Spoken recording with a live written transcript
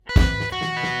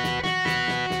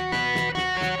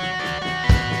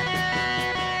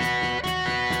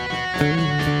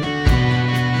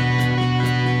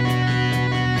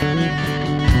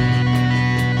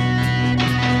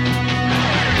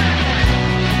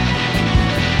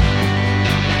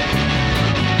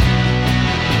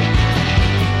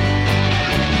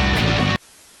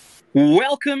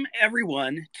Welcome,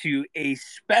 everyone, to a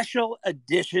special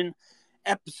edition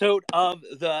episode of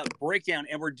The Breakdown.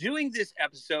 And we're doing this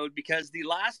episode because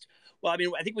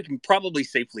I think we can probably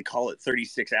safely call it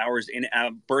 36 hours in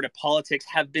Alberta politics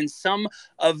have been some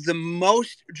of the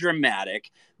most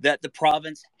dramatic that the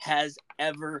province has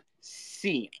ever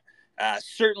seen.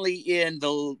 Certainly in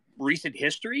the recent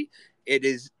history, it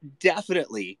is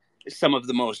definitely some of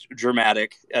the most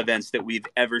dramatic events that we've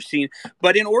ever seen.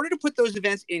 But in order to put those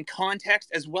events in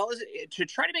context, as well as to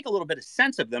try to make a little bit of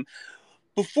sense of them,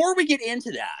 before we get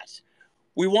into that,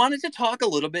 we wanted to talk a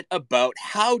little bit about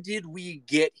how did we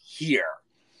get here.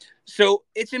 So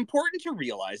it's important to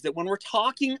realize that when we're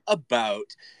talking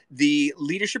about the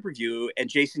leadership review and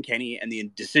Jason Kenney and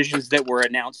the decisions that were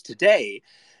announced today,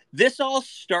 this all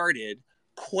started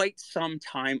quite some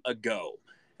time ago.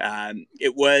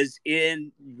 It was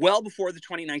well before the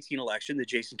 2019 election that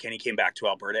Jason Kenney came back to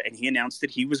Alberta, and he announced that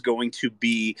he was going to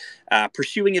be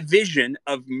pursuing a vision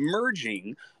of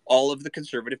merging all of the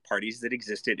conservative parties that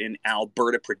existed in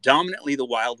Alberta, predominantly the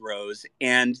Wild Rose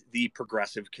and the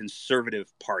Progressive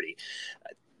Conservative Party.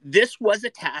 This was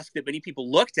a task that many people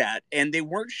looked at, and they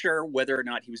weren't sure whether or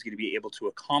not he was going to be able to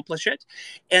accomplish it.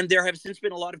 And there have since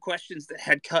been a lot of questions that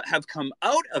have come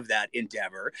out of that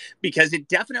endeavor, because it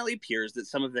definitely appears that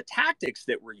some of the tactics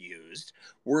that were used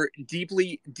were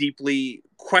deeply, deeply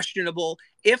questionable,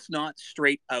 if not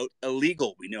straight out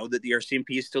illegal. We know that the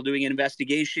RCMP is still doing an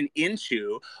investigation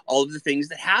into all of the things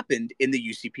that happened in the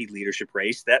UCP leadership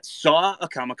race that saw a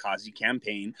kamikaze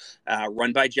campaign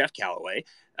run by Jeff Callaway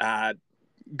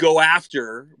go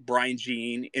after Brian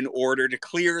Jean in order to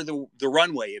clear the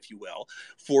runway, if you will,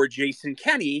 for Jason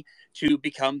Kenney to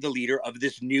become the leader of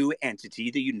this new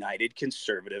entity, the United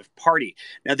Conservative Party.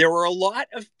 Now, there were a lot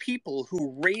of people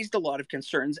who raised a lot of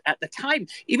concerns at the time,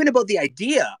 even about the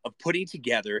idea of putting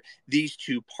together these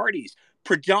two parties,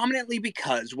 predominantly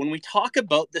because when we talk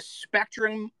about the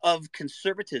spectrum of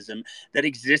conservatism that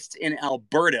exists in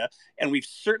Alberta, and we've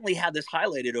certainly had this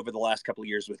highlighted over the last couple of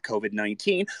years with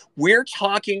COVID-19, we're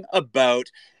talking about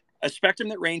a spectrum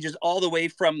that ranges all the way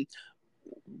from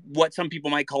what some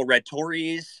people might call red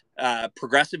Tories,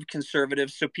 progressive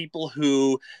conservatives, so people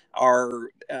who are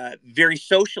very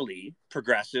socially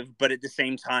progressive, but at the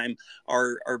same time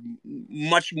are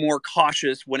much more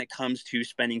cautious when it comes to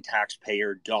spending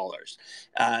taxpayer dollars.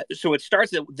 So it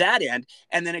starts at that end,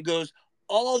 and then it goes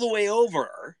all the way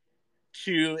over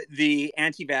to the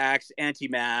anti-vax,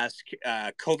 anti-mask,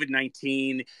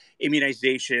 COVID-19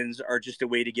 immunizations are just a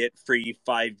way to get free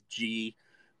 5G.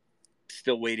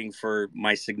 Still waiting for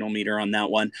my signal meter on that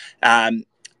one. And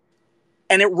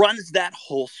it runs that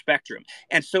whole spectrum.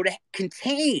 And so to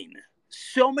contain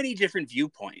so many different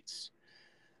viewpoints,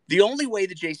 the only way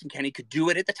that Jason Kenney could do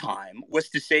it at the time was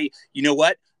to say, you know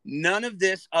what? None of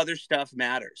this other stuff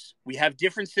matters. We have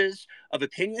differences of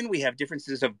opinion. We have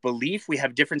differences of belief. We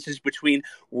have differences between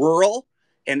rural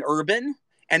and urban.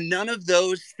 And none of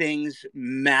those things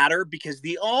matter, because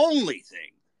the only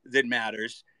thing that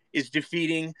matters is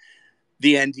defeating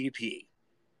the NDP.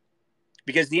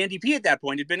 Because the NDP at that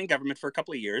point had been in government for a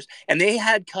couple of years, and they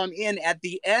had come in at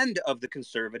the end of the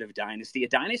Conservative dynasty, a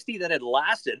dynasty that had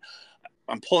lasted,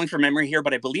 I'm pulling from memory here,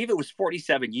 but I believe it was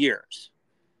 47 years.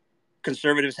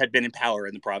 Conservatives had been in power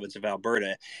in the province of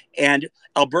Alberta, and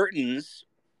Albertans,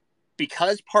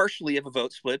 because partially of a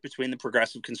vote split between the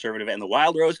Progressive Conservative and the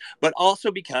Wild Rose, but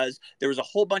also because there was a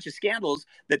whole bunch of scandals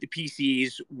that the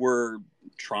PCs were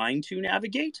trying to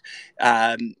navigate,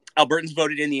 Albertans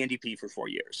voted in the NDP for 4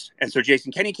 years. And so Jason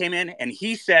Kenney came in and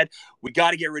he said, we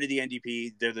got to get rid of the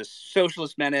NDP. They're the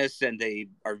socialist menace and they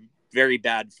are very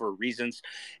bad for reasons.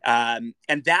 And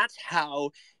that's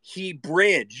how he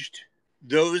bridged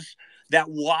that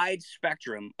wide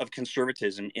spectrum of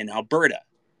conservatism in Alberta.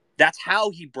 That's how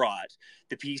he brought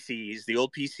the PCs, the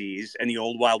old PCs, and the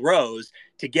old Wild Rose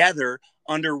together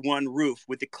under one roof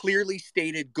with the clearly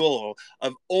stated goal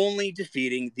of only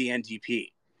defeating the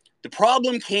NDP. The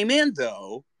problem came in,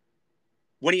 though,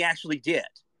 when he actually did.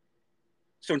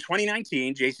 So in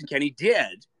 2019, Jason Kenney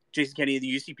and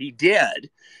the UCP did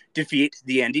defeat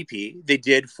the NDP. They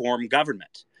did form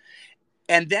government.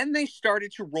 And then they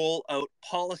started to roll out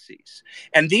policies.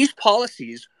 And these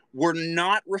policies were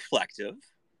not reflective,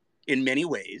 in many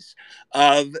ways,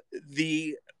 of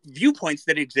the viewpoints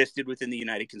that existed within the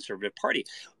United Conservative Party.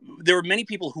 There were many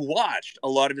people who watched a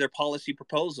lot of their policy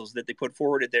proposals that they put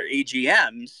forward at their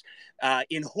AGMs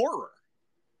in horror.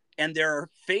 And there are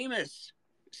famous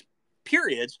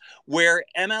periods where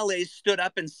MLAs stood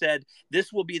up and said,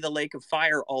 this will be the lake of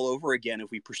fire all over again if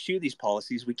we pursue these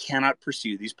policies. We cannot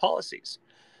pursue these policies.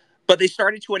 But they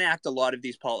started to enact a lot of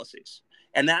these policies.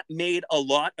 And that made a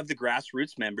lot of the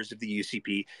grassroots members of the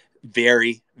UCP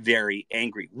very, very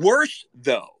angry. Worse,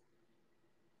 though,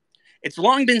 it's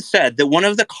long been said that one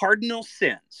of the cardinal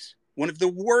sins, one of the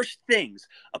worst things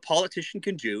a politician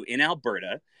can do in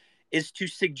Alberta, is to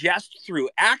suggest through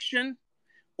action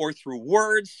or through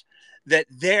words that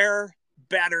they're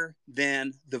better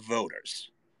than the voters,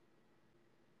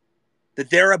 that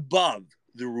they're above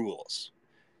the rules.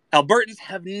 Albertans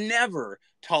have never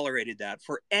tolerated that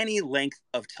for any length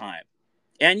of time.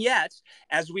 And yet,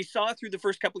 as we saw through the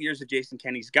first couple of years of Jason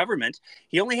Kenney's government,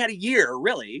 he only had a year,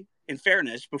 really, in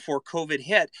fairness, before COVID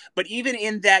hit. But even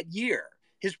in that year,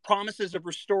 his promises of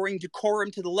restoring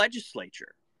decorum to the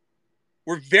legislature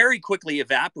were very quickly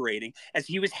evaporating as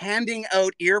he was handing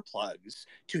out earplugs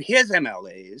to his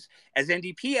MLAs as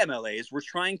NDP MLAs were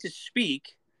trying to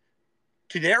speak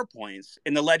to their points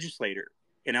in the legislature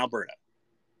in Alberta.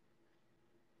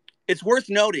 It's worth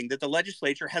noting that the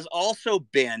legislature has also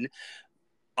been,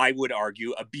 I would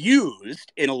argue,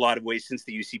 abused in a lot of ways since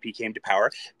the UCP came to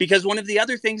power, because one of the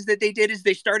other things that they did is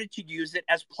they started to use it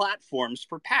as platforms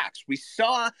for PACs. We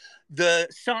saw the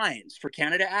signs for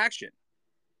Canada Action,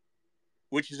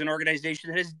 which is an organization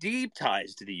that has deep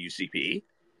ties to the UCP.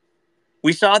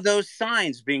 We saw those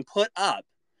signs being put up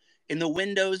in the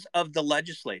windows of the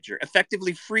legislature,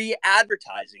 effectively free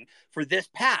advertising for this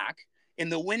PAC in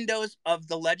the windows of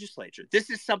the legislature. This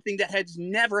is something that has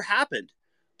never happened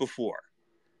before.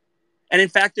 And in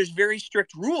fact, there's very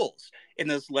strict rules in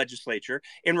this legislature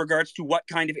in regards to what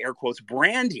kind of, air quotes,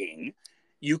 branding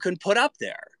you can put up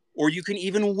there or you can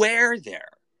even wear there.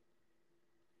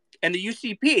 And the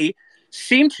UCP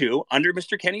seemed to, under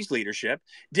Mr. Kenney's leadership,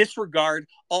 disregard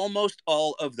almost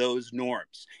all of those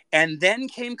norms. And then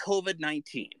came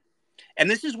COVID-19. And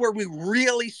this is where we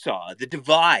really saw the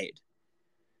divide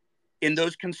in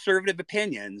those conservative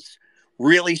opinions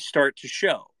really start to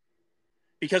show.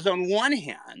 Because on one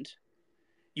hand,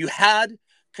 you had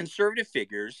conservative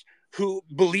figures who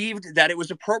believed that it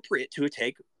was appropriate to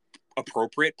take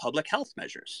appropriate public health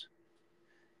measures.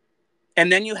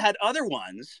 And then you had other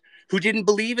ones who didn't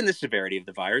believe in the severity of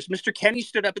the virus. Mr. Kenney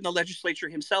stood up in the legislature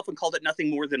himself and called it nothing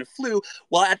more than a flu,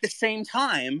 while at the same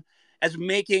time as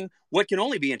making what can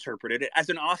only be interpreted as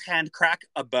an offhand crack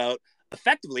about,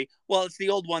 effectively, well, it's the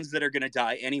old ones that are going to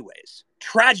die anyways.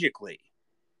 Tragically,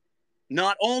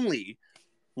 not only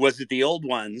was it the old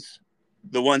ones,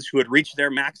 the ones who had reached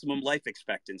their maximum life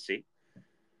expectancy,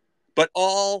 but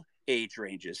all age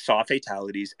ranges saw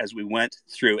fatalities as we went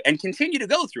through and continue to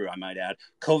go through, I might add,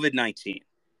 COVID-19.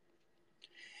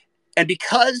 And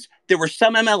because there were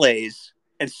some MLAs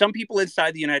and some people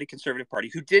inside the United Conservative Party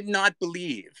who did not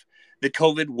believe that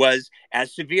COVID was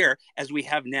as severe as we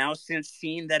have now since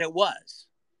seen that it was,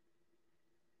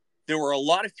 there were a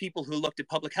lot of people who looked at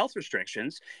public health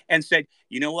restrictions and said,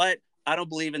 you know what? I don't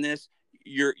believe in this.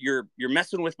 You're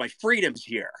messing with my freedoms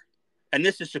here. And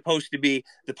this is supposed to be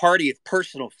the party of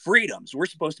personal freedoms. We're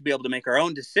supposed to be able to make our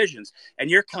own decisions. And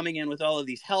you're coming in with all of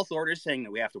these health orders saying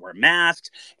that we have to wear masks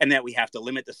and that we have to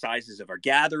limit the sizes of our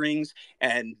gatherings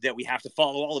and that we have to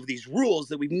follow all of these rules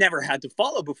that we've never had to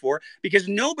follow before, because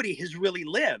nobody has really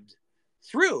lived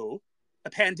through a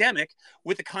pandemic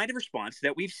with the kind of response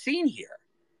that we've seen here.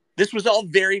 This was all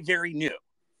very, very new.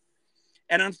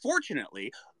 And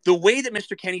unfortunately, the way that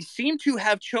Mr. Kenney seemed to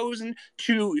have chosen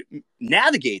to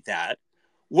navigate that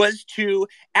was to,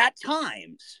 at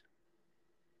times,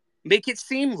 make it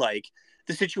seem like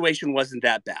the situation wasn't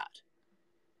that bad.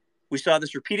 We saw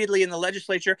this repeatedly in the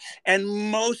legislature, and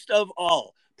most of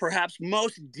all, perhaps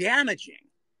most damaging,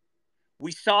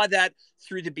 we saw that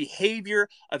through the behavior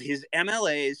of his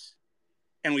MLAs,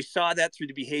 and we saw that through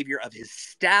the behavior of his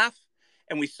staff,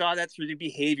 and we saw that through the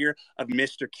behavior of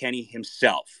Mr. Kenney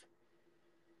himself.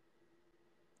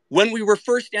 When we were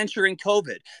first entering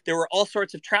COVID, there were all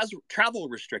sorts of travel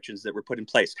restrictions that were put in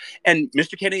place. And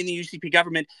Mr. Kenney and the UCP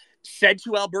government said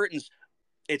to Albertans,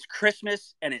 it's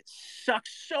Christmas and it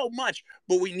sucks so much,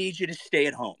 but we need you to stay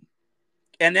at home.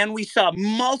 And then we saw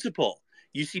multiple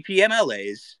UCP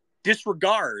MLAs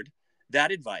disregard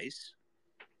that advice.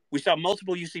 We saw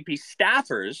multiple UCP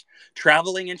staffers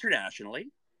traveling internationally.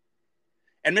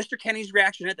 And Mr. Kenney's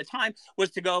reaction at the time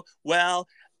was to go, well,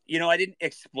 you know, I didn't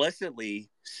explicitly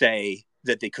say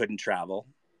that they couldn't travel.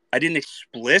 I didn't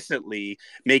explicitly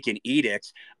make an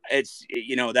edict. It's,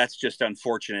 you know, that's just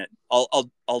unfortunate. I'll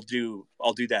do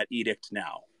that edict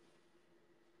now.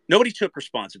 Nobody took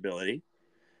responsibility.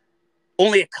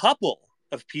 Only a couple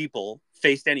of people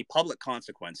faced any public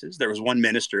consequences. There was one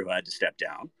minister who had to step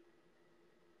down.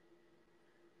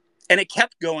 And it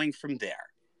kept going from there.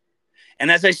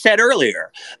 And as I said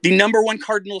earlier, the number one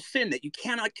cardinal sin that you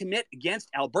cannot commit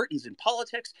against Albertans in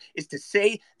politics is to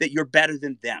say that you're better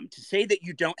than them, to say that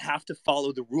you don't have to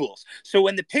follow the rules. So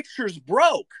when the pictures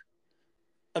broke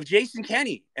of Jason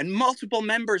Kenney and multiple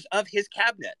members of his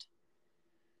cabinet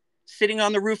sitting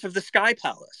on the roof of the Sky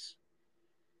Palace,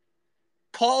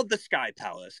 called the Sky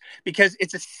Palace because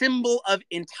it's a symbol of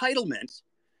entitlement,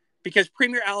 because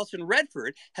Premier Alison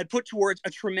Redford had put towards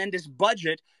a tremendous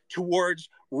budget towards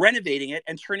renovating it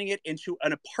and turning it into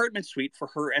an apartment suite for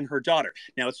her and her daughter.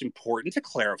 Now, it's important to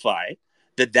clarify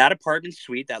that that apartment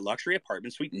suite, that luxury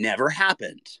apartment suite, never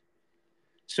happened.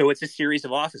 So it's a series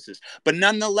of offices. But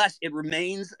nonetheless, it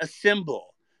remains a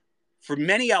symbol for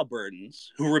many Albertans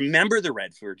who remember the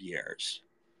Redford years,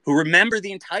 who remember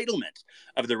the entitlement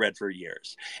of the Redford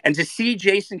years. And to see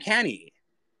Jason Kenney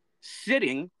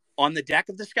sitting on the deck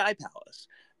of the Sky Palace,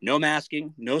 no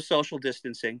masking, no social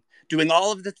distancing, doing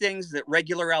all of the things that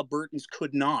regular Albertans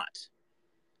could not.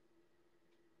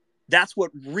 That's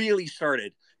what really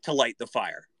started to light the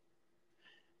fire.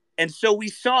 And so we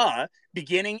saw,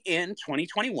 beginning in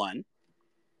 2021,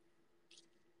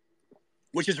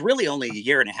 which is really only a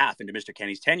year and a half into Mr.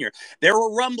 Kenney's tenure, there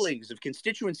were rumblings of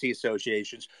constituency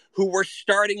associations who were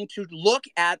starting to look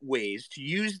at ways to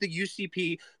use the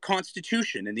UCP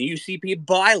constitution and the UCP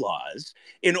bylaws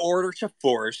in order to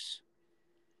force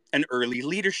an early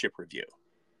leadership review.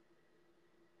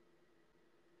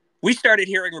 We started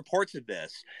hearing reports of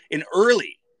this in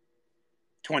early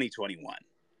 2021.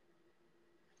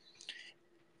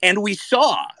 And we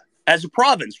saw, as a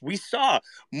province, we saw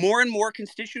more and more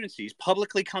constituencies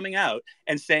publicly coming out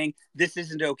and saying, this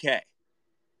isn't okay.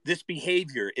 This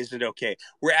behavior isn't okay.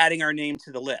 We're adding our name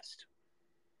to the list.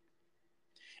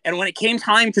 And when it came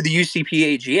time for the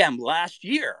UCP AGM last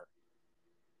year,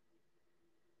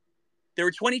 there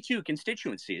were 22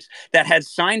 constituencies that had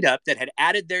signed up, that had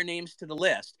added their names to the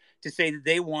list to say that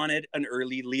they wanted an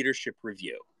early leadership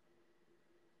review.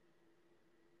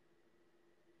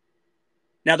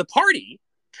 Now, the party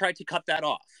tried to cut that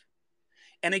off.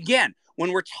 And again,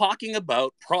 when we're talking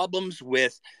about problems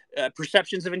with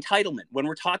perceptions of entitlement, when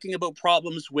we're talking about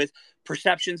problems with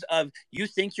perceptions of you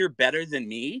think you're better than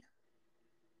me,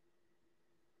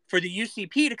 for the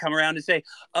UCP to come around and say,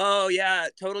 oh, yeah,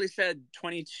 totally said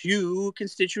 22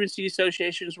 constituency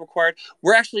associations required.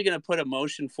 We're actually going to put a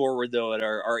motion forward, though, at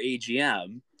our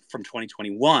AGM from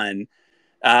 2021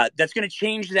 that's going to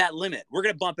change that limit. We're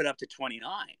going to bump it up to 29.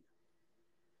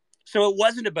 So it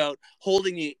wasn't about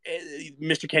holding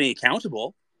Mr. Kenney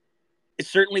accountable. It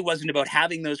certainly wasn't about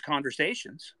having those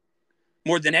conversations.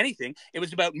 More than anything, it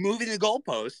was about moving the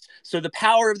goalposts so the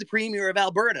power of the Premier of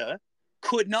Alberta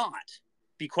could not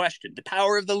be questioned. The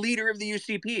power of the leader of the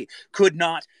UCP could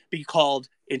not be called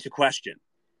into question.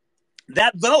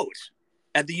 That vote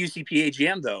at the UCP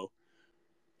AGM, though,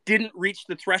 didn't reach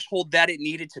the threshold that it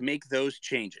needed to make those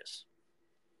changes.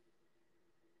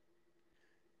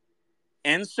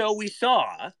 And so we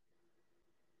saw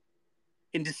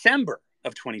in December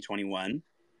of 2021,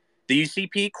 the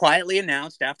UCP quietly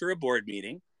announced after a board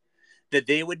meeting that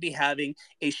they would be having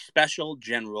a special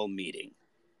general meeting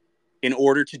in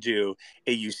order to do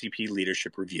a UCP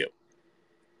leadership review.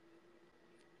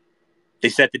 They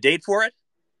set the date for it.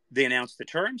 They announced the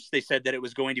terms. They said that it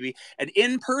was going to be an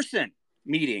in-person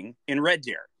meeting in Red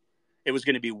Deer. It was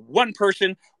going to be one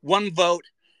person, one vote.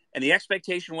 And the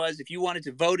expectation was if you wanted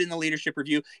to vote in the leadership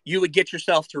review, you would get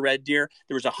yourself to Red Deer.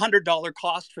 There was a $100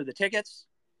 cost for the tickets,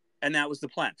 and that was the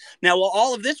plan. Now, while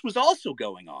all of this was also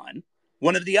going on,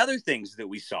 one of the other things that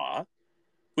we saw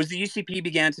was the UCP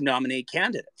began to nominate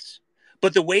candidates.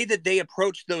 But the way that they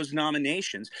approached those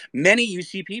nominations, many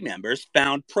UCP members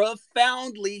found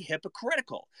profoundly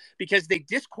hypocritical because they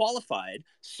disqualified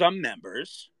some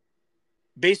members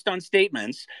based on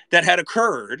statements that had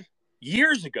occurred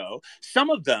years ago. Some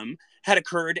of them had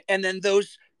occurred, and then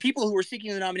those people who were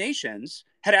seeking the nominations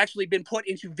had actually been put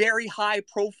into very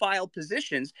high-profile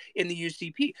positions in the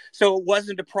UCP. So it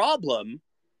wasn't a problem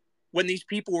when these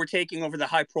people were taking over the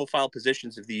high-profile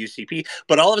positions of the UCP.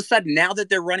 But all of a sudden, now that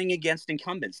they're running against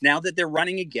incumbents, now that they're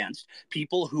running against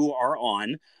people who are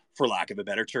on, for lack of a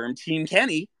better term, Team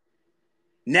Kenney,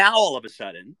 now all of a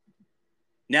sudden,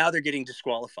 now they're getting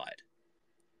disqualified.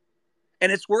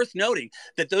 And it's worth noting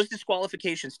that those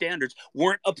disqualification standards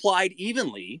weren't applied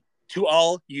evenly to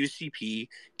all UCP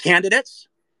candidates.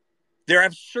 There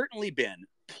have certainly been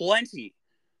plenty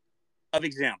of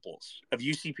examples of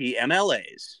UCP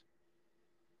MLAs,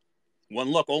 one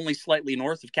look only slightly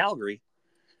north of Calgary,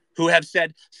 who have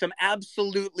said some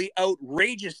absolutely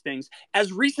outrageous things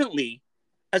as recently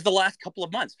as the last couple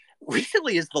of months,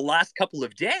 recently as the last couple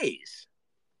of days.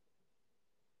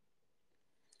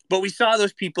 But we saw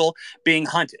those people being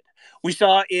hunted. We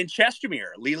saw in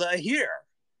Chestermere, Leela Ahir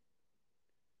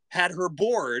had her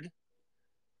board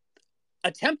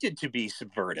attempted to be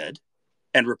subverted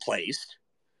and replaced.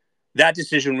 That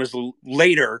decision was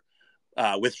later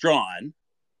withdrawn.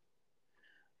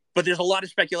 But there's a lot of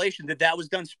speculation that that was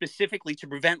done specifically to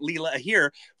prevent Leela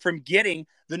Ahir from getting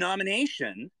the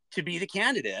nomination to be the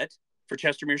candidate for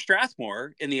Chestermere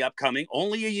Strathmore in the upcoming,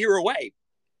 only a year away,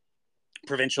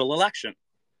 provincial election.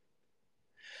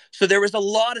 So there was a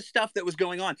lot of stuff that was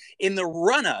going on in the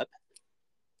run-up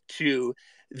to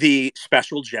the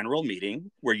special general meeting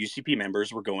where UCP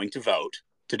members were going to vote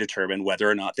to determine whether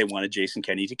or not they wanted Jason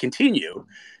Kenney to continue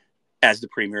as the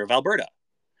Premier of Alberta.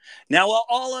 Now, while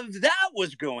all of that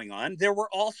was going on, there were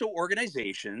also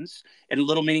organizations and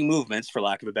little mini movements, for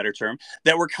lack of a better term,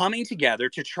 that were coming together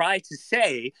to try to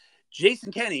say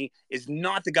Jason Kenney is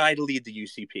not the guy to lead the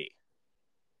UCP.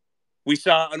 We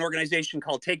saw an organization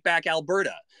called Take Back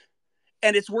Alberta.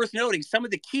 And it's worth noting some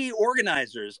of the key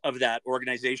organizers of that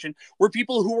organization were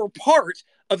people who were part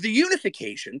of the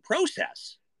unification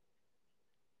process.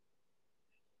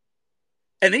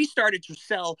 And they started to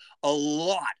sell a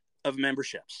lot of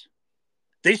memberships.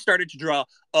 They started to draw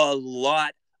a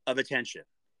lot of attention.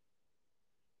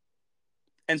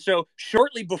 And so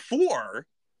shortly before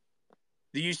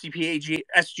the UCP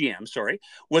SGM,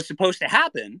 was supposed to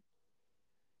happen,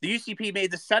 the UCP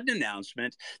made the sudden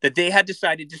announcement that they had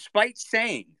decided, despite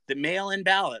saying that mail-in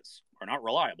ballots are not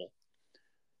reliable,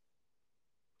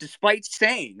 despite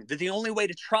saying that the only way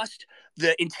to trust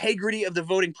the integrity of the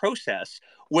voting process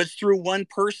was through one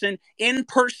person in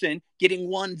person getting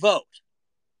one vote,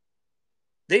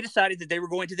 they decided that they were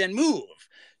going to then move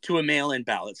to a mail-in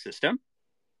ballot system.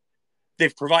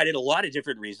 They've provided a lot of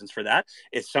different reasons for that.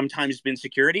 It's sometimes been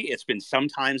security. It's been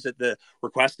sometimes at the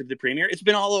request of the Premier. It's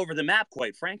been all over the map,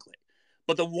 quite frankly.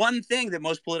 But the one thing that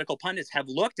most political pundits have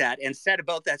looked at and said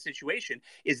about that situation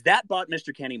is that bought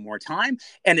Mr. Kenney more time,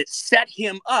 and it set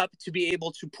him up to be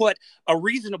able to put a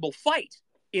reasonable fight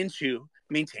into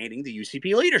maintaining the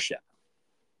UCP leadership.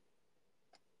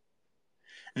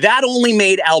 That only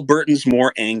made Albertans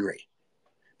more angry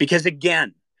because,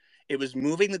 again, it was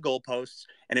moving the goalposts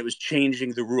and it was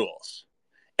changing the rules.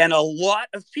 And a lot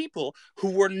of people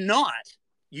who were not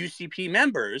UCP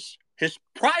members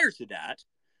prior to that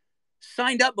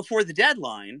signed up before the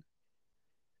deadline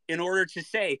in order to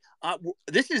say,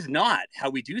 this is not how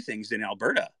we do things in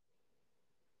Alberta.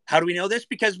 How do we know this?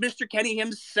 Because Mr. Kenney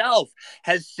himself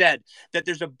has said that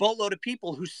there's a boatload of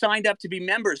people who signed up to be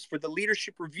members for the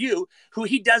leadership review who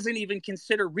he doesn't even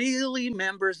consider really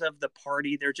members of the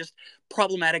party. They're just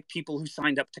problematic people who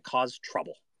signed up to cause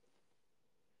trouble.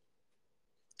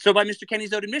 So by Mr.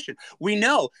 Kenney's own admission, we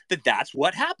know that that's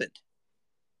what happened.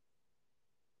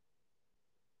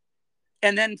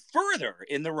 And then further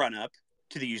in the run-up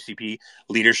to the UCP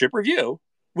leadership review,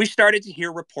 we started to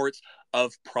hear reports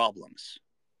of problems.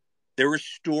 There were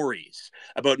stories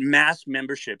about mass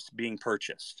memberships being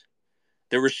purchased.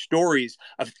 There were stories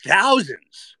of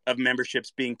thousands of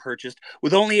memberships being purchased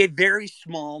with only a very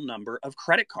small number of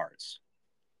credit cards.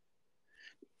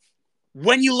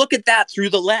 When you look at that through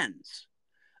the lens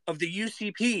of the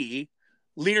UCP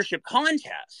leadership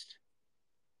contest,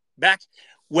 back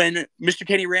when Mr.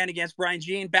 Kenney ran against Brian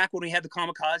Jean, back when we had the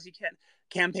Kamikaze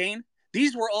campaign,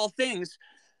 these were all things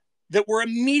that were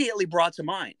immediately brought to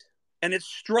mind. And it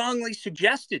strongly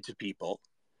suggested to people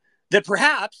that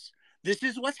perhaps this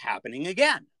is what's happening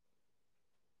again.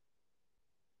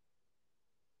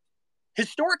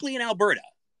 Historically in Alberta,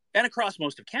 and across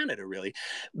most of Canada, really,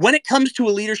 when it comes to a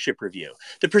leadership review,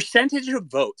 the percentage of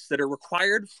votes that are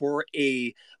required for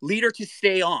a leader to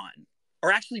stay on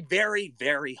are actually very,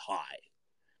 very high.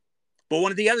 But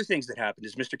one of the other things that happened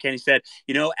is Mr. Kenney said,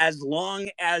 as long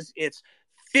as it's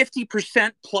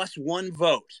 50% plus one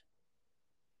vote,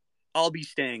 I'll be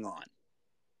staying on,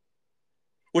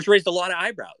 which raised a lot of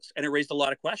eyebrows and it raised a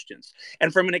lot of questions.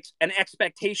 And from an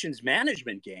expectations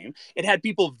management game, it had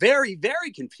people very,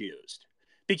 very confused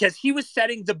because he was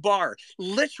setting the bar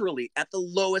literally at the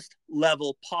lowest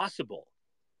level possible.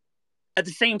 At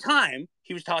the same time,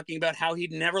 he was talking about how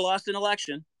he'd never lost an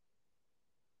election.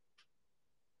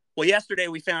 Well, yesterday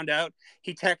we found out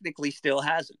he technically still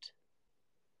hasn't.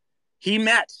 He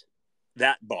met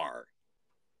that bar.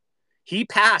 He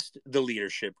passed the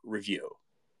leadership review.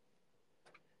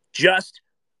 Just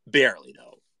barely,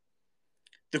 though.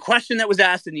 The question that was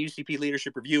asked in the UCP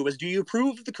leadership review was, do you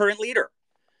approve of the current leader?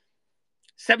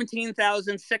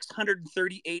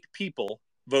 17,638 people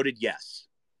voted yes.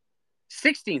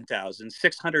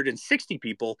 16,660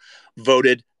 people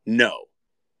voted no.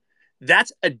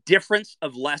 That's a difference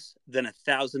of less than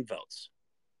 1,000 votes.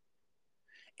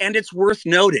 And it's worth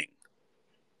noting,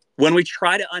 when we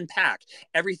try to unpack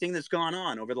everything that's gone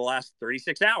on over the last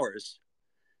 36 hours,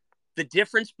 the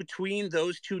difference between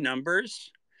those two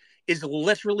numbers is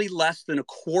literally less than a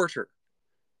quarter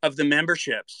of the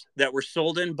memberships that were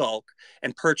sold in bulk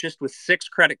and purchased with 6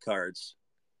 credit cards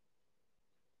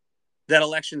that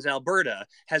Elections Alberta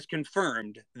has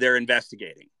confirmed they're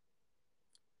investigating.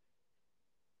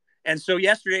 And so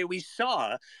yesterday we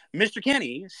saw Mr.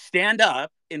 Kenney stand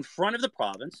up in front of the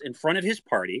province, in front of his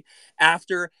party,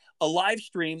 after a live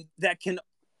stream that can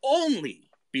only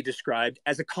be described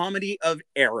as a comedy of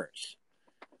errors.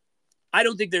 I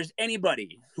don't think there's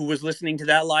anybody who was listening to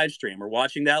that live stream or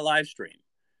watching that live stream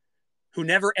who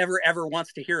never, ever, ever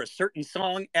wants to hear a certain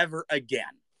song ever again.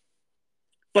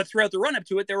 But throughout the run-up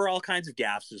to it, there were all kinds of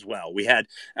gaffes as well. We had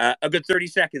a good 30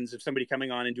 seconds of somebody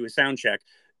coming on and do a sound check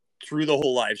through the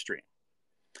whole live stream.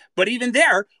 But even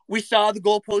there, we saw the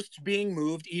goalposts being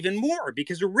moved even more,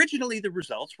 because originally the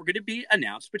results were going to be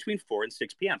announced between 4 and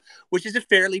 6 p.m., which is a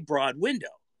fairly broad window.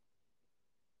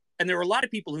 And there were a lot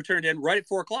of people who turned in right at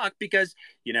 4 o'clock because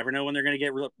you never know when they're going to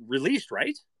get released,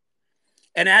 right?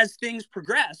 And as things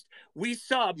progressed, we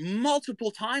saw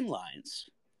multiple timelines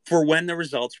for when the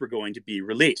results were going to be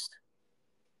released.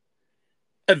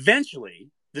 Eventually,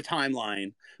 the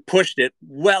timeline pushed it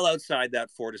well outside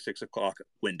that 4 to 6 o'clock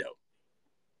window.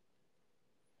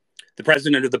 The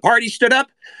president of the party stood up,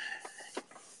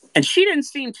 and she didn't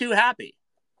seem too happy.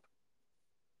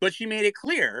 But she made it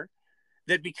clear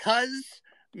that because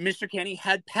Mr. Kenney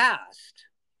had passed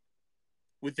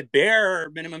with the bare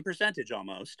minimum percentage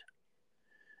almost,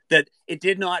 that it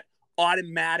did not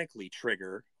automatically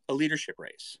trigger a leadership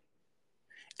race.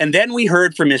 And then we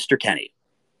heard from Mr. Kenney,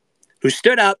 who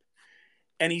stood up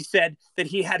and he said that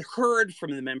he had heard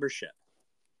from the membership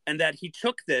and that he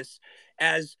took this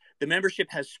as the membership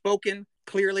has spoken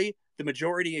clearly, the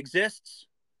majority exists,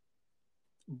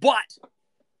 but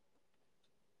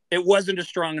it wasn't a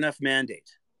strong enough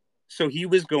mandate. So he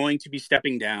was going to be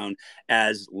stepping down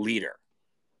as leader.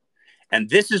 And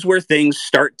this is where things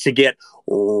start to get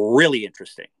really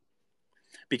interesting,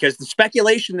 because the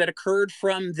speculation that occurred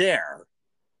from there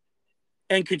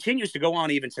and continues to go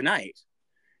on even tonight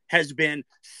has been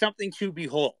something to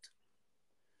behold.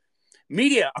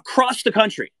 Media across the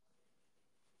country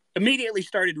immediately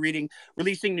started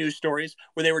releasing news stories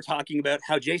where they were talking about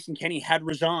how Jason Kenney had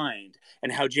resigned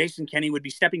and how Jason Kenney would be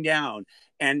stepping down,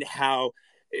 and how,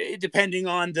 depending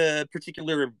on the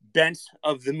particular bent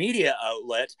of the media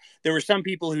outlet, there were some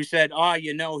people who said,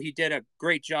 he did a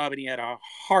great job and he had a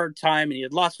hard time and he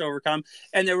had lots to overcome.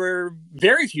 And there were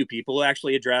very few people who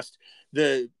actually addressed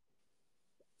the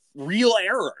real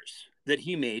errors that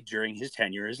he made during his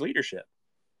tenure as leadership.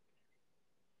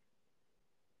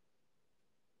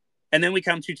 And then we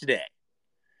come to today.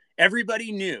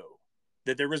 Everybody knew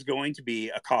that there was going to be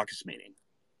a caucus meeting.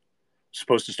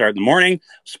 Supposed to start in the morning,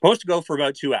 supposed to go for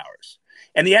about 2 hours.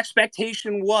 And the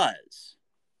expectation was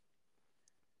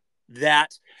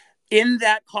that in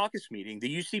that caucus meeting,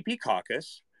 the UCP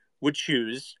caucus would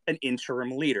choose an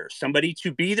interim leader, somebody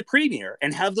to be the premier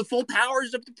and have the full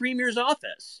powers of the premier's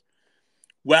office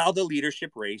while the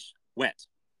leadership race went.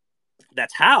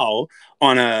 That's how,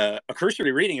 on a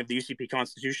cursory reading of the UCP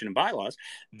Constitution and bylaws,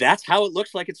 that's how it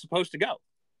looks like it's supposed to go.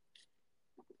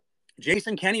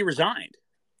 Jason Kenney resigned.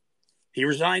 He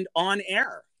resigned on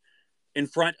air in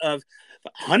front of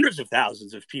hundreds of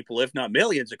thousands of people, if not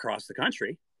millions, across the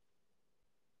country.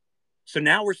 So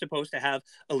now we're supposed to have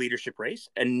a leadership race,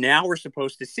 and now we're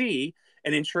supposed to see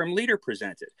an interim leader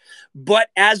presented. But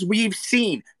as we've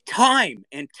seen time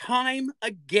and time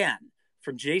again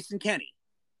from Jason Kenney,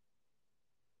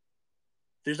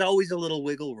 there's always a little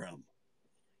wiggle room.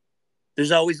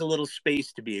 There's always a little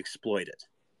space to be exploited.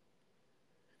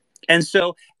 And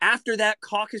so after that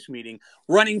caucus meeting,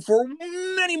 running for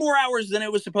many more hours than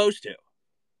it was supposed to,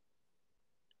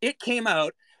 it came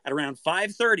out at around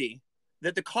 5:30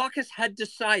 that the caucus had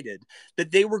decided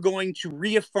that they were going to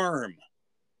reaffirm,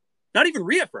 not even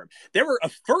reaffirm, they were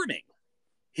affirming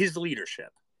his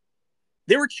leadership.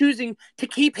 They were choosing to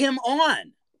keep him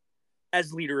on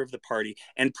as leader of the party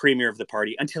and premier of the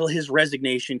party until his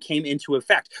resignation came into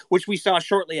effect, which we saw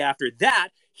shortly after that.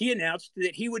 He announced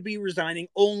that he would be resigning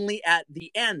only at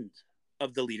the end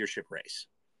of the leadership race.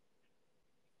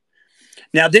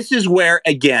 Now, this is where,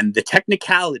 again, the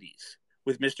technicalities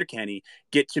with Mr. Kenney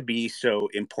get to be so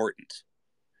important.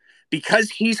 Because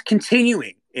he's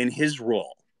continuing in his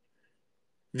role,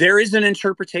 there is an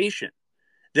interpretation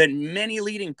that many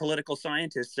leading political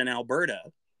scientists in Alberta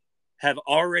have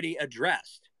already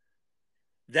addressed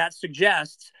that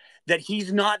suggests that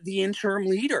he's not the interim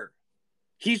leader.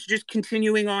 He's just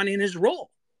continuing on in his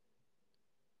role.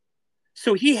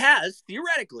 So he has,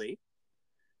 theoretically,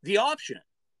 the option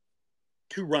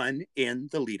to run in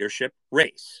the leadership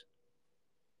race.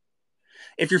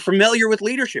 If you're familiar with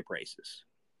leadership races,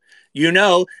 you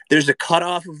know there's a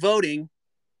cutoff of voting,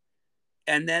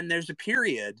 and then there's a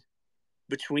period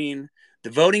between the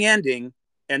voting ending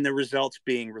and the results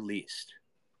being released.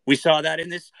 We saw that in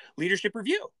this leadership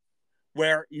review,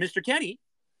 where Mr. Kenney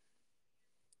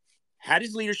had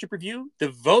his leadership review. The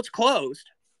votes closed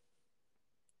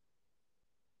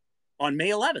on May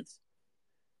 11th.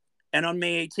 And on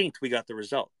May 18th, we got the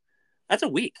result. That's a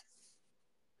week.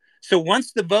 So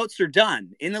once the votes are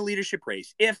done in the leadership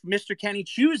race, if Mr. Kenney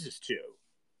chooses to,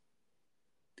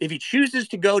 if he chooses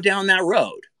to go down that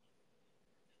road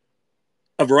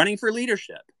of running for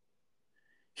leadership,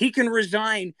 he can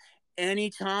resign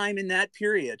any time in that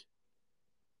period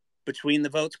between the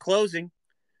votes closing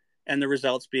and the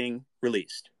results being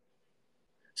released.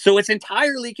 So it's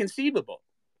entirely conceivable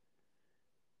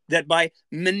that by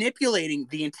manipulating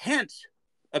the intent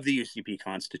of the UCP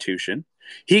Constitution,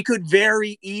 he could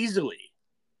very easily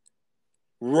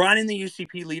run in the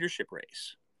UCP leadership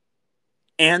race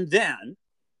and then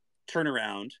turn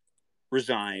around,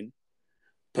 resign,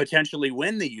 potentially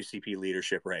win the UCP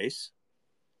leadership race,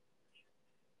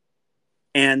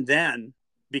 and then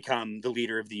become the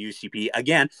leader of the UCP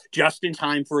again, just in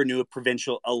time for a new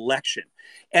provincial election.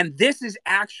 And this is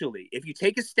actually, if you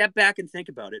take a step back and think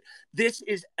about it, this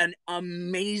is an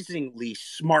amazingly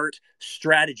smart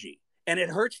strategy. And it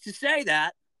hurts to say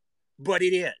that, but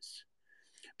it is.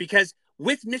 Because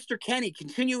with Mr. Kenney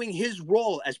continuing his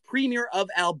role as Premier of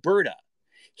Alberta,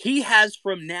 he has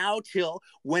from now till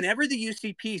whenever the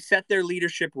UCP set their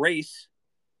leadership race,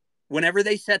 whenever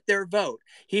they set their vote,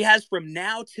 he has from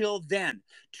now till then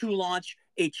to launch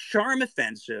a charm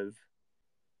offensive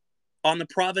on the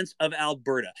province of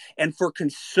Alberta and for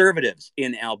conservatives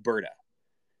in Alberta.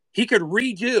 He could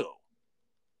redo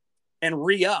and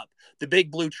re-up the Big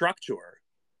Blue Truck Tour.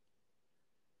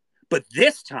 But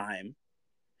this time,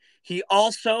 he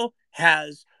also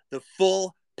has the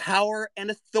full power and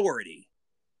authority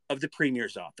of the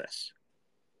Premier's office.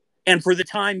 And for the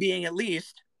time being, at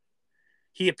least,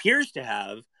 he appears to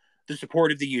have the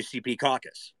support of the UCP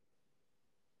caucus.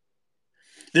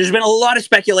 There's been a lot of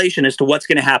speculation as to what's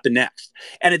going to happen next.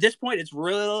 And at this point, it's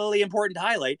really important to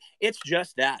highlight it's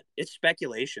just that. It's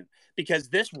speculation. Because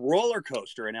this roller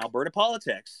coaster in Alberta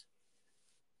politics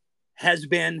has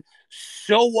been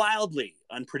so wildly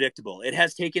unpredictable. It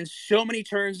has taken so many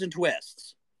turns and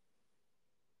twists,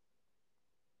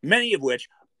 many of which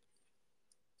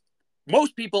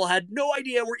most people had no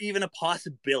idea were even a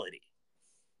possibility.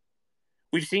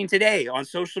 We've seen today on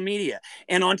social media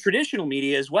and on traditional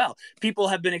media as well. People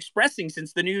have been expressing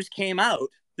since the news came out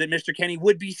that Mr. Kenney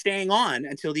would be staying on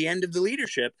until the end of the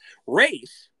leadership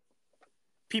race.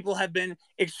 People have been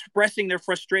expressing their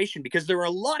frustration because there were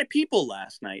a lot of people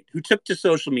last night who took to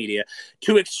social media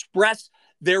to express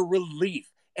their relief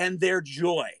and their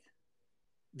joy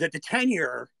that the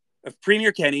tenure of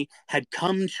Premier Kenney had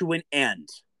come to an end.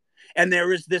 And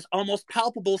there is this almost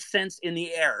palpable sense in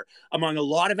the air among a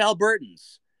lot of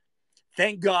Albertans.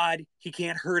 Thank God he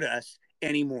can't hurt us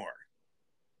anymore.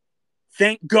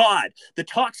 Thank God the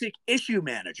toxic issue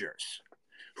managers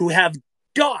who have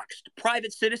doxed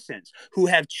private citizens, who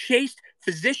have chased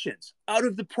physicians out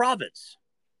of the province,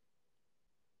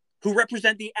 who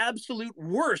represent the absolute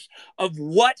worst of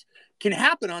what can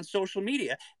happen on social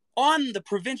media, on the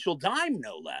provincial dime,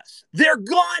 no less. They're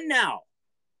gone now,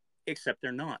 except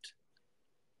they're not.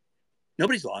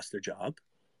 Nobody's lost their job.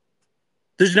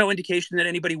 There's no indication that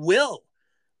anybody will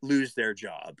lose their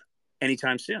job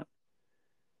anytime soon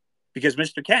because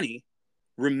Mr. Kenney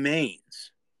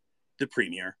remains the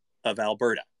Premier of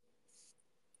Alberta.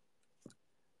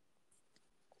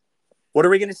 What are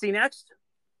we going to see next?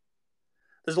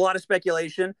 There's a lot of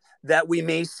speculation that we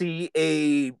may see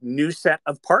a new set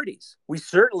of parties. We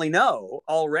certainly know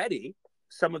already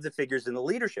some of the figures in the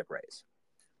leadership race.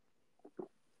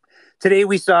 Today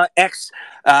we saw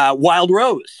ex-Wild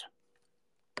Rose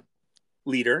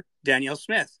leader Danielle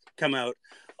Smith come out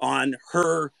on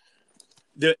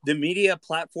the media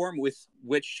platform with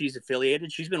which she's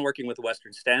affiliated. She's been working with the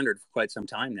Western Standard for quite some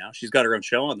time now. She's got her own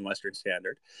show on the Western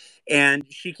Standard. And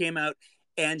she came out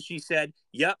and she said,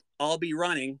 yep, I'll be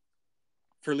running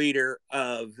for leader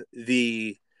of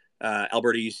the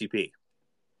Alberta UCP.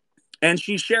 And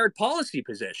she shared policy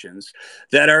positions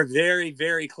that are very,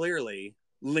 very clearly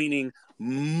leaning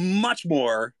much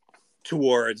more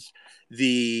towards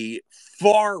the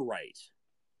far right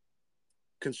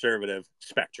conservative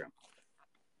spectrum.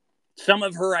 Some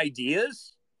of her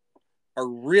ideas are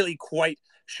really quite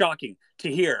shocking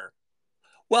to hear.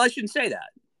 Well, I shouldn't say that.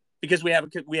 because we have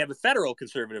a federal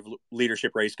conservative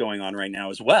leadership race going on right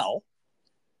now as well,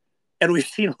 and we've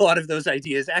seen a lot of those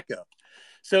ideas echoed.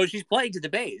 So she's playing to the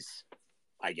base,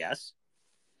 I guess.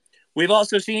 We've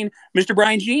also seen Mr.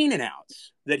 Brian Jean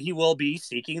announce that he will be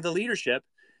seeking the leadership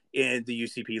in the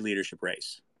UCP leadership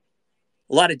race.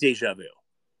 A lot of deja vu.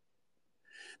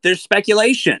 There's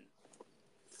speculation.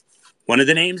 One of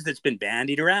the names that's been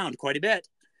bandied around quite a bit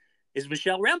is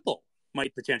Michelle Rempel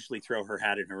might potentially throw her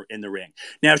hat in the ring.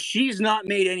 Now, she's not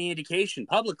made any indication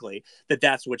publicly that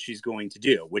that's what she's going to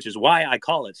do, which is why I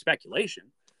call it speculation.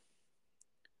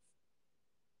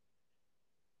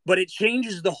 But it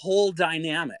changes the whole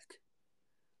dynamic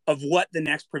of what the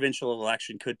next provincial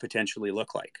election could potentially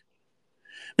look like.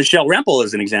 Michelle Rempel,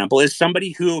 as an example, is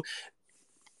somebody who,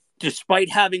 despite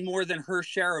having more than her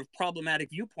share of problematic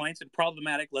viewpoints and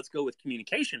problematic, let's go with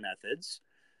communication methods,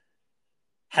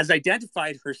 has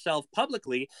identified herself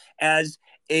publicly as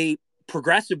a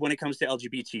progressive when it comes to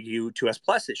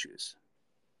LGBTQ2S+ issues.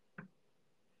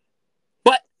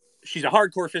 But she's a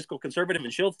hardcore fiscal conservative,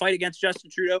 and she'll fight against Justin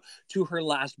Trudeau to her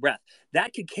last breath.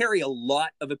 That could carry a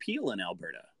lot of appeal in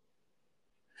Alberta.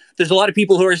 There's a lot of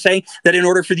people who are saying that in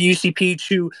order for the UCP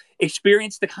to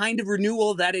experience the kind of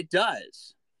renewal that it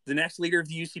does, the next leader of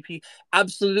the UCP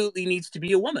absolutely needs to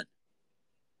be a woman.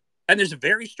 And there's a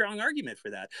very strong argument for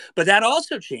that. But that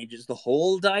also changes the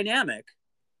whole dynamic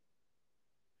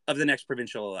of the next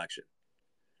provincial election.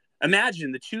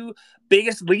 Imagine the two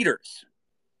biggest leaders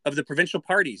of the provincial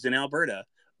parties in Alberta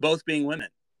both being women.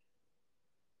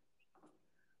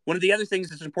 One of the other things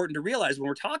that's important to realize when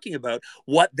we're talking about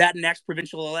what that next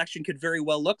provincial election could very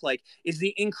well look like is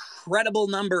the incredible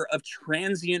number of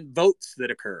transient votes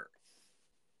that occur.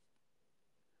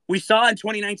 We saw in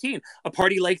 2019 a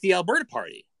party like the Alberta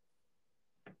Party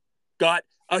got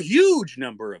a huge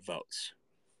number of votes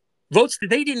that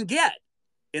they didn't get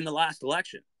in the last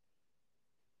election.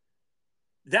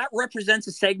 That represents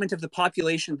a segment of the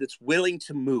population that's willing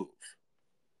to move.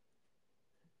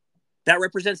 That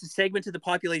represents a segment of the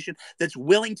population that's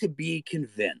willing to be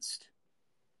convinced.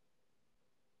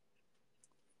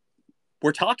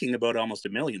 We're talking about almost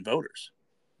 1 million voters.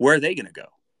 Where are they going to go?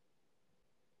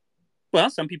 Well,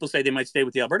 some people say they might stay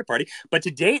with the Alberta Party, but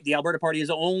to date, the Alberta Party has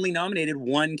only nominated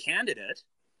one candidate,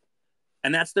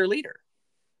 and that's their leader.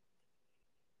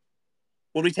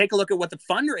 When we take a look at what the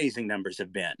fundraising numbers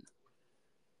have been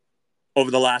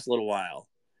over the last little while,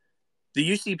 the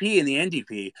UCP and the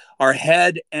NDP are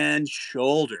head and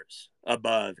shoulders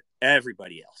above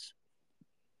everybody else.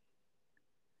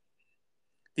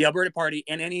 The Alberta Party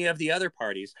and any of the other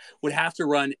parties would have to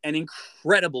run an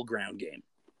incredible ground game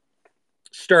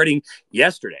starting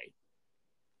yesterday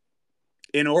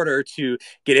in order to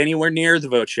get anywhere near the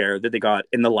vote share that they got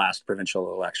in the last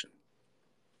provincial election.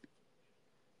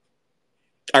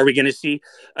 Are we going to see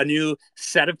a new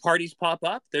set of parties pop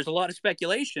up? There's a lot of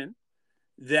speculation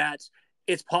that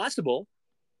it's possible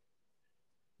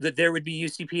that there would be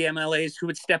UCP MLAs who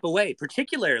would step away,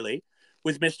 particularly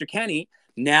with Mr. Kenney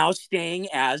now staying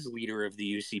as leader of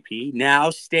the UCP, now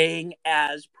staying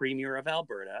as Premier of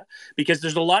Alberta, because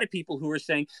there's a lot of people who are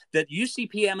saying that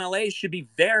UCP MLAs should be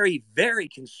very, very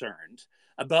concerned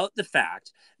about the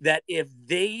fact that if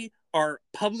they are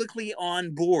publicly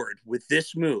on board with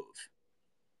this move,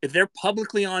 if they're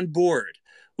publicly on board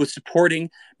with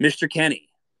supporting Mr. Kenney,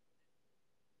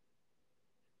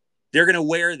 they're going to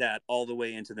wear that all the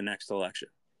way into the next election.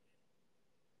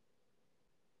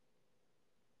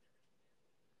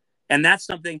 And that's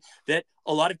something that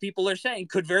a lot of people are saying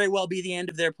could very well be the end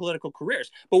of their political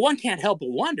careers. But one can't help but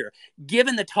wonder,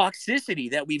 given the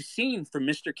toxicity that we've seen from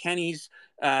Mr. Kenney's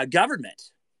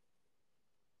government,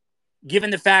 given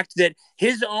the fact that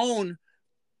his own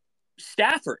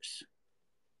staffers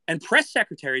and press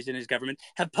secretaries in his government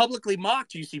have publicly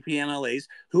mocked UCP MLAs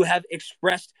who have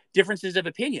expressed differences of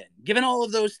opinion. Given all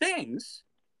of those things,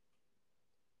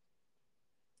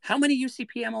 how many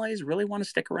UCP MLAs really want to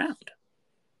stick around?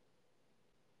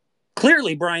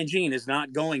 Clearly, Brian Jean is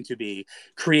not going to be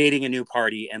creating a new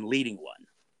party and leading one.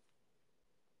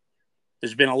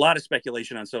 There's been a lot of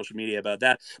speculation on social media about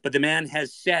that, but the man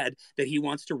has said that he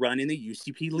wants to run in the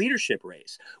UCP leadership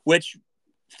race, which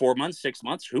 4 months, 6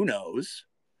 months, who knows?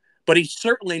 But he's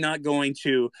certainly not going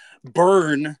to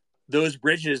burn those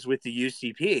bridges with the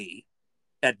UCP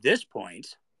at this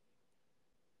point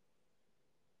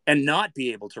and not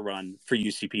be able to run for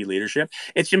UCP leadership.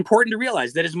 It's important to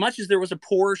realize that as much as there was a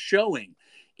poor showing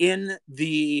in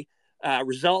the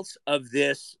results of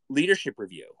this leadership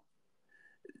review,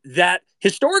 that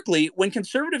historically, when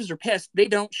conservatives are pissed, they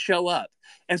don't show up.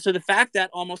 And so the fact that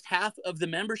almost half of the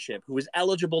membership who was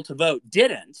eligible to vote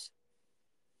didn't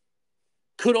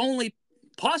could only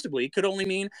possibly could only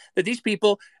mean that these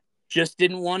people just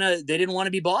didn't want to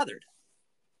be bothered.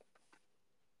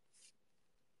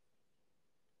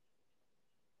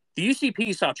 The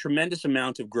UCP saw a tremendous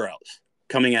amount of growth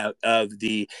coming out of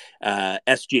the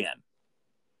SGM.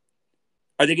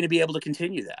 Are they going to be able to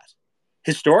continue that?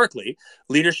 Historically,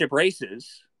 leadership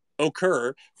races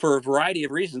occur for a variety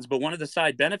of reasons, but one of the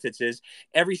side benefits is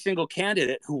every single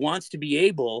candidate who wants to be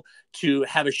able to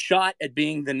have a shot at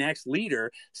being the next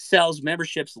leader sells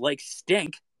memberships like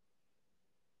stink.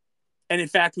 And in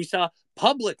fact, we saw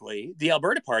publicly the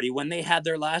Alberta Party, when they had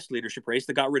their last leadership race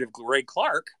that got rid of Greg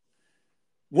Clark,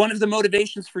 one of the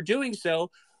motivations for doing so,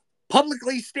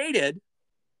 publicly stated,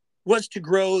 was to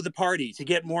grow the party, to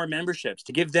get more memberships,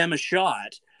 to give them a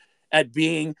shot at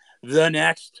being the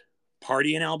next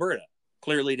party in Alberta.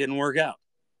 Clearly didn't work out.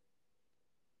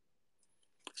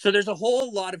 So there's a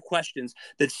whole lot of questions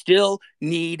that still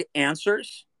need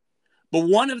answers. But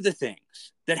one of the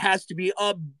things that has to be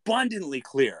abundantly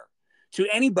clear to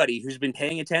anybody who's been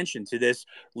paying attention to this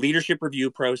leadership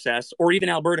review process or even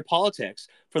Alberta politics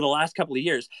for the last couple of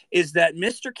years is that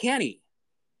Mr. Kenney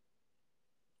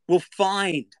will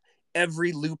find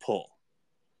every loophole.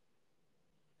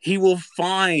 He will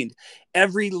find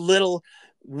every little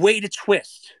way to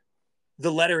twist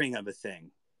the lettering of a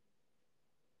thing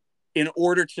in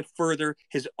order to further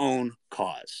his own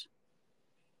cause.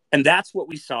 And that's what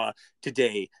we saw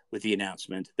today with the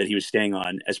announcement that he was staying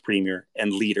on as premier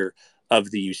and leader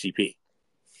of the UCP.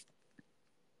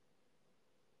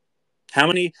 How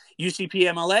many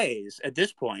UCP MLAs at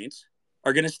this point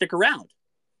are going to stick around?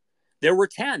 There were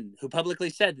 10 who publicly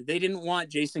said that they didn't want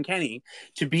Jason Kenney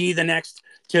to be the next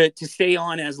to stay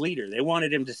on as leader. They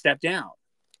wanted him to step down.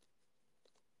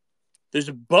 There's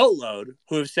a boatload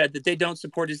who have said that they don't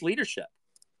support his leadership.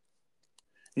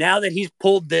 Now that he's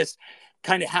pulled this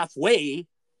kind of halfway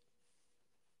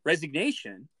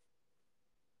resignation,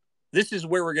 this is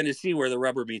where we're going to see where the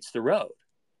rubber meets the road.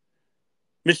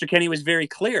 Mr. Kenney was very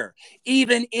clear,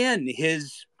 even in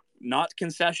his not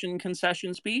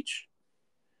concession speech,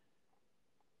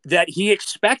 that he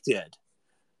expected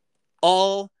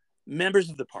all members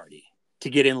of the party to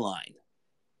get in line,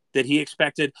 that he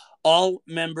expected all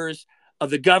members of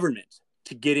the government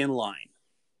to get in line.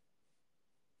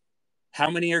 How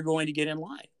many are going to get in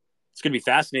line? It's going to be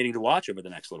fascinating to watch over the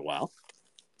next little while.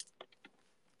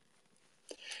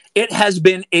 It has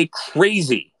been a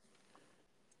crazy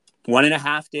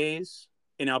 1.5 days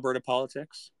in Alberta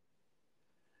politics.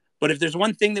 But if there's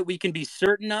one thing that we can be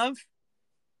certain of,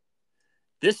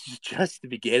 this is just the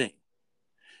beginning.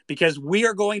 Because we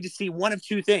are going to see one of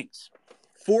two things,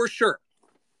 for sure.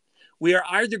 We are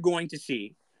either going to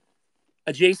see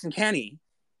a Jason Kenney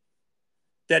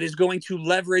that is going to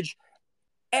leverage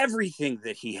everything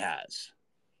that he has.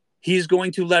 He is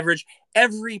going to leverage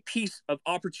every piece of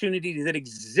opportunity that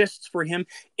exists for him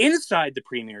inside the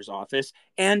Premier's office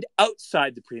and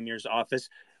outside the Premier's office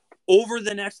over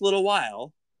the next little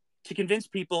while to convince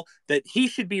people that he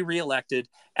should be reelected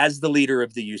as the leader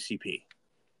of the UCP.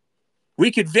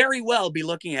 We could very well be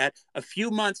looking at a few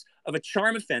months of a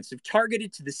charm offensive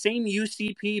targeted to the same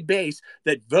UCP base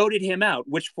that voted him out,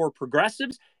 which for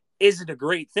progressives isn't a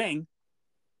great thing.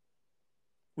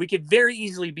 We could very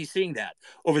easily be seeing that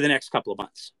over the next couple of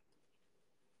months.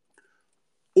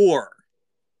 Or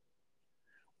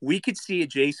we could see a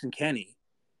Jason Kenney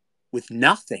with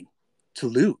nothing to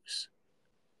lose.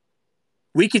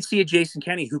 We could see a Jason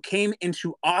Kenney who came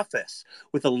into office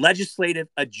with a legislative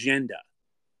agenda,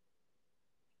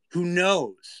 who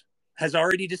knows, has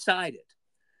already decided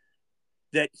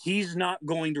that he's not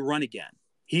going to run again.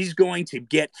 He's going to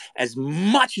get as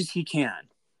much as he can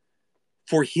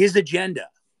for his agenda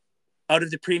out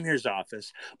of the Premier's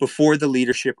office before the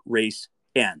leadership race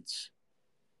ends.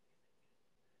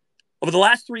 Over the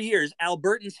last 3 years,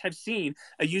 Albertans have seen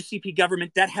a UCP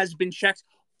government that has been checked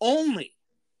only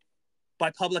by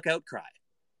public outcry.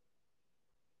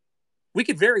 We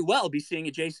could very well be seeing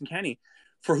a Jason Kenney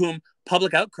for whom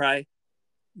public outcry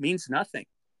means nothing.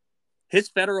 His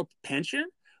federal pension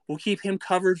will keep him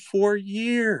covered for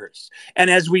years. And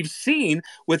as we've seen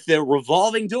with the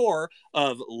revolving door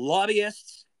of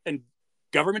lobbyists and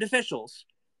government officials,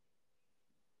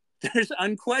 there's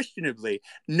unquestionably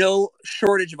no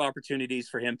shortage of opportunities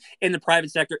for him in the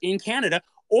private sector in Canada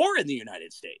or in the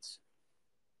United States.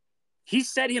 He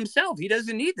said himself he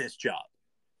doesn't need this job.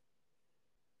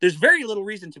 There's very little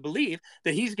reason to believe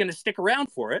that he's going to stick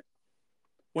around for it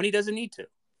when he doesn't need to.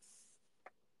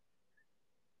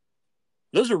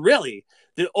 Those are really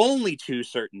the only two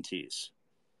certainties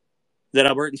that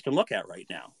Albertans can look at right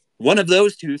now. One of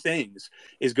those two things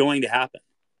is going to happen.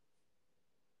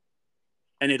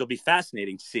 And it'll be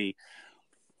fascinating to see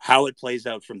how it plays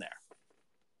out from there.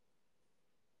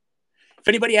 If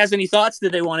anybody has any thoughts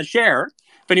that they want to share,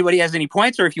 if anybody has any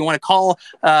points, or if you want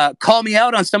to call me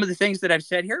out on some of the things that I've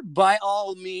said here, by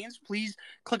all means, please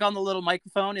click on the little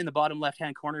microphone in the bottom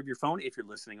left-hand corner of your phone if you're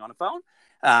listening on a phone.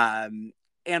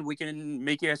 And we can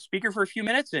make you a speaker for a few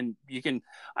minutes, and you can.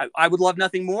 I would love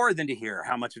nothing more than to hear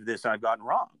how much of this I've gotten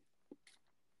wrong.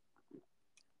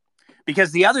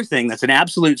 Because the other thing that's an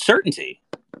absolute certainty,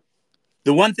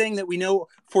 the one thing that we know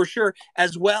for sure,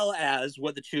 as well as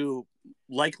what the two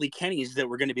likely Kennys that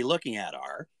we're going to be looking at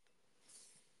are,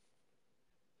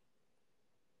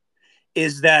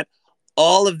 is that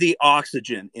all of the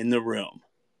oxygen in the room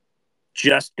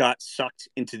just got sucked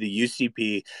into the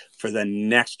UCP for the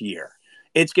next year.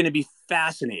 It's going to be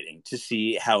fascinating to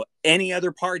see how any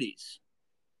other parties,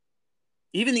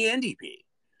 even the NDP,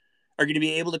 are going to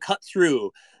be able to cut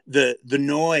through the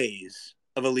noise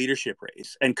of a leadership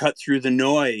race and cut through the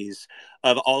noise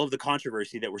of all of the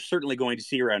controversy that we're certainly going to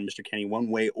see around Mr. Kenney one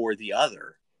way or the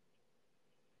other.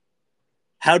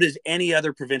 How does any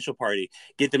other provincial party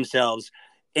get themselves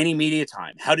any media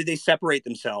time? How do they separate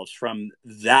themselves from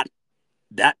that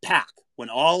pack when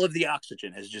all of the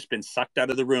oxygen has just been sucked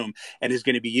out of the room and is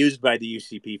going to be used by the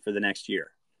UCP for the next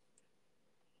year?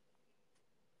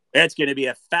 It's going to be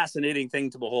a fascinating thing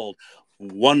to behold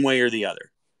one way or the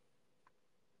other.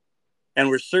 And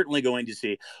we're certainly going to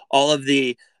see all of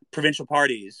the provincial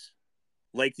parties,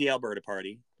 like the Alberta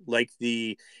Party, like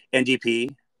the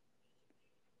NDP,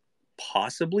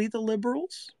 possibly the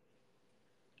Liberals.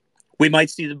 We might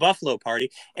see the Buffalo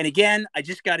Party. And again, I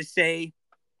just got to say,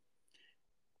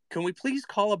 can we please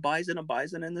call a bison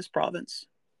in this province?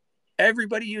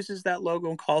 Everybody uses that logo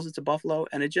and calls it a buffalo,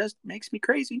 and it just makes me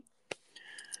crazy.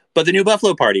 But the new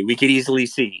Buffalo Party, we could easily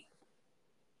see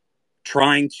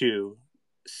trying to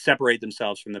separate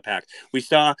themselves from the pack. We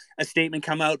saw a statement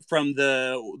come out from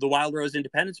the Wild Rose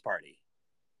Independence Party.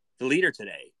 The leader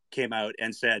today came out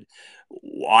and said,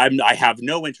 I have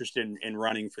no interest in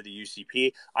running for the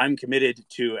UCP. I'm committed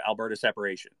to Alberta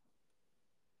separation.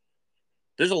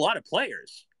 There's a lot of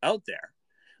players out there,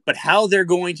 but how they're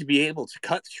going to be able to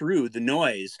cut through the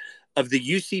noise of the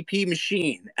UCP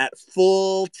machine at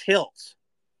full tilt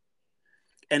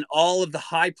and all of the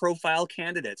high-profile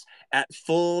candidates at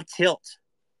full tilt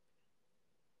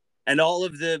and all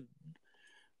of the,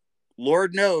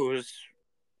 Lord knows,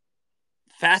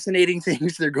 fascinating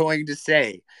things they're going to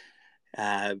say.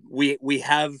 We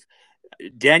have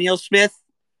Danielle Smith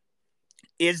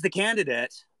is the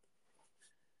candidate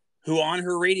who on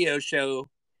her radio show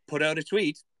put out a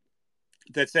tweet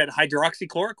that said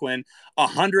hydroxychloroquine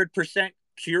 100%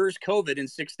 cures COVID in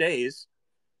 6 days.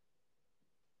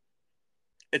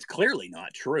 It's clearly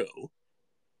not true.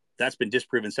 That's been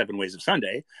disproven 7 ways of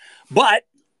Sunday. But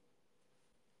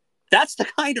that's the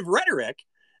kind of rhetoric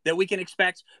that we can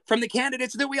expect from the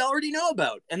candidates that we already know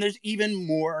about. And there's even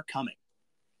more coming.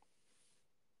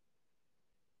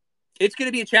 It's going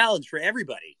to be a challenge for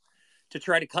everybody to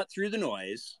try to cut through the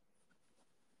noise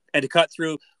and to cut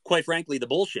through, quite frankly, the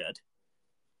bullshit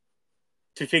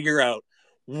to figure out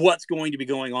what's going to be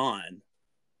going on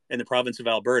in the province of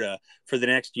Alberta for the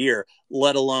next year,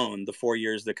 let alone the 4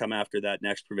 years that come after that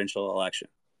next provincial election.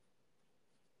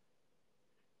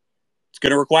 It's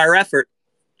going to require effort.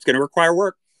 It's going to require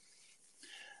work.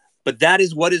 But that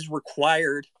is what is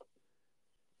required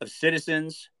of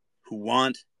citizens who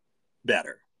want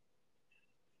better.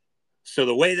 So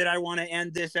the way that I want to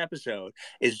end this episode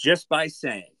is just by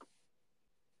saying,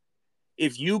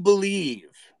 if you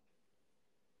believe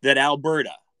that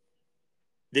Alberta,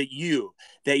 that you,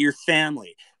 that your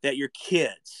family, that your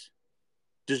kids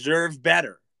deserve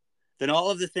better than all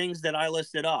of the things that I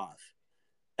listed off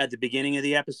at the beginning of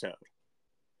the episode,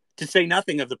 to say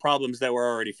nothing of the problems that we're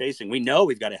already facing. We know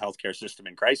we've got a healthcare system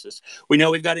in crisis. We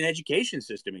know we've got an education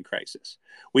system in crisis.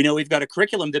 We know we've got a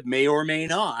curriculum that may or may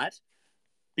not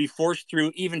be forced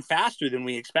through even faster than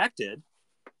we expected.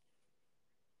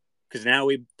 Because now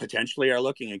we potentially are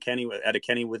looking at a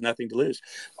Kenney with nothing to lose.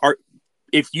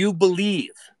 If you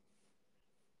believe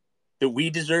that we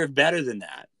deserve better than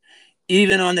that,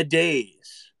 even on the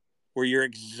days where you're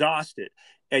exhausted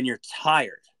and you're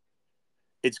tired,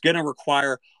 it's going to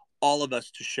require all of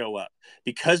us to show up.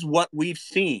 Because what we've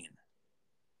seen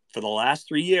for the last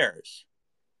 3 years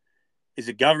is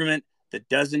a government that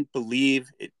doesn't believe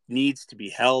it needs to be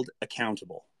held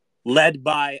accountable, led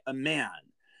by a man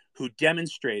who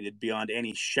demonstrated beyond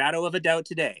any shadow of a doubt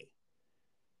today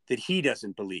that he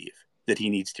doesn't believe that he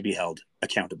needs to be held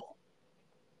accountable.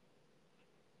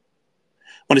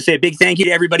 want to say a big thank you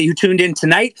to everybody who tuned in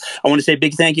tonight. I want to say a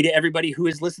big thank you to everybody who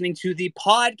is listening to the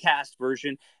podcast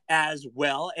version as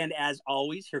well. And as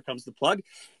always, here comes the plug.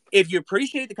 If you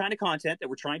appreciate the kind of content that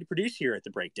we're trying to produce here at The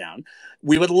Breakdown,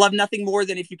 we would love nothing more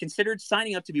than if you considered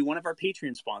signing up to be one of our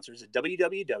Patreon sponsors at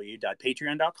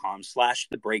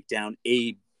www.patreon.com/thebreakdownab.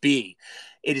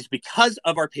 It is because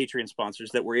of our Patreon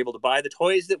sponsors that we're able to buy the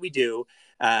toys that we do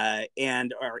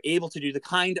and are able to do the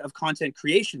kind of content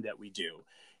creation that we do.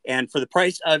 And for the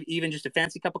price of even just a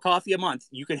fancy cup of coffee a month,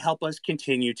 you can help us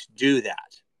continue to do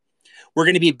that. We're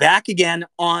going to be back again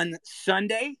on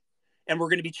Sunday, and we're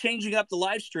going to be changing up the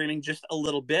live streaming just a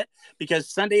little bit because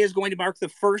Sunday is going to mark the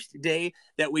first day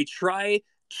that we try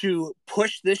to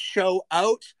push this show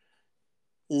out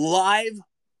live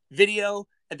video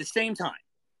at the same time.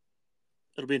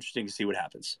 It'll be interesting to see what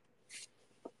happens.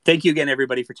 Thank you again,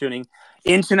 everybody, for tuning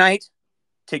in tonight.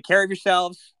 Take care of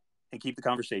yourselves and keep the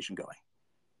conversation going.